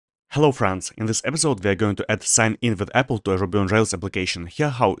Hello friends, in this episode we are going to add sign in with Apple to a Ruby on Rails application. Here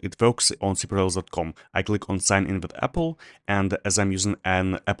how it works on cprails.com. I click on sign in with Apple, and as I'm using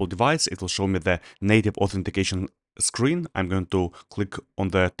an Apple device, it will show me the native authentication screen. I'm going to click on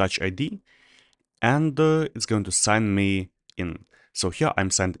the Touch ID, and it's going to sign me in. So here I'm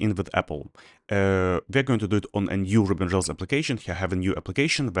signed in with Apple. We're going to do it on a new Ruby on Rails application. Here I have a new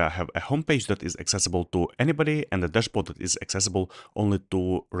application where I have a homepage that is accessible to anybody and a dashboard that is accessible only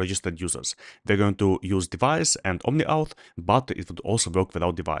to registered users. We're going to use Devise and omniauth, but it would also work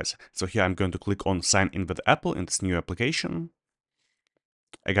without Devise. So here I'm going to click on sign in with Apple in this new application.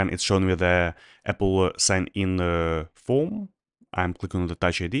 Again, it's showing me the Apple sign in form. I'm clicking on the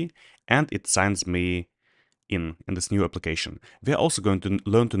Touch ID and it signs me in this new application. We are also going to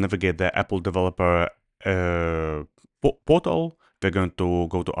learn to navigate the Apple developer portal. We're going to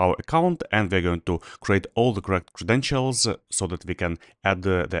go to our account and we're going to create all the correct credentials so that we can add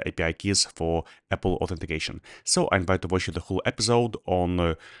the API keys for Apple authentication. So I invite to watch the whole episode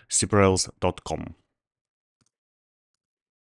on cprails.com.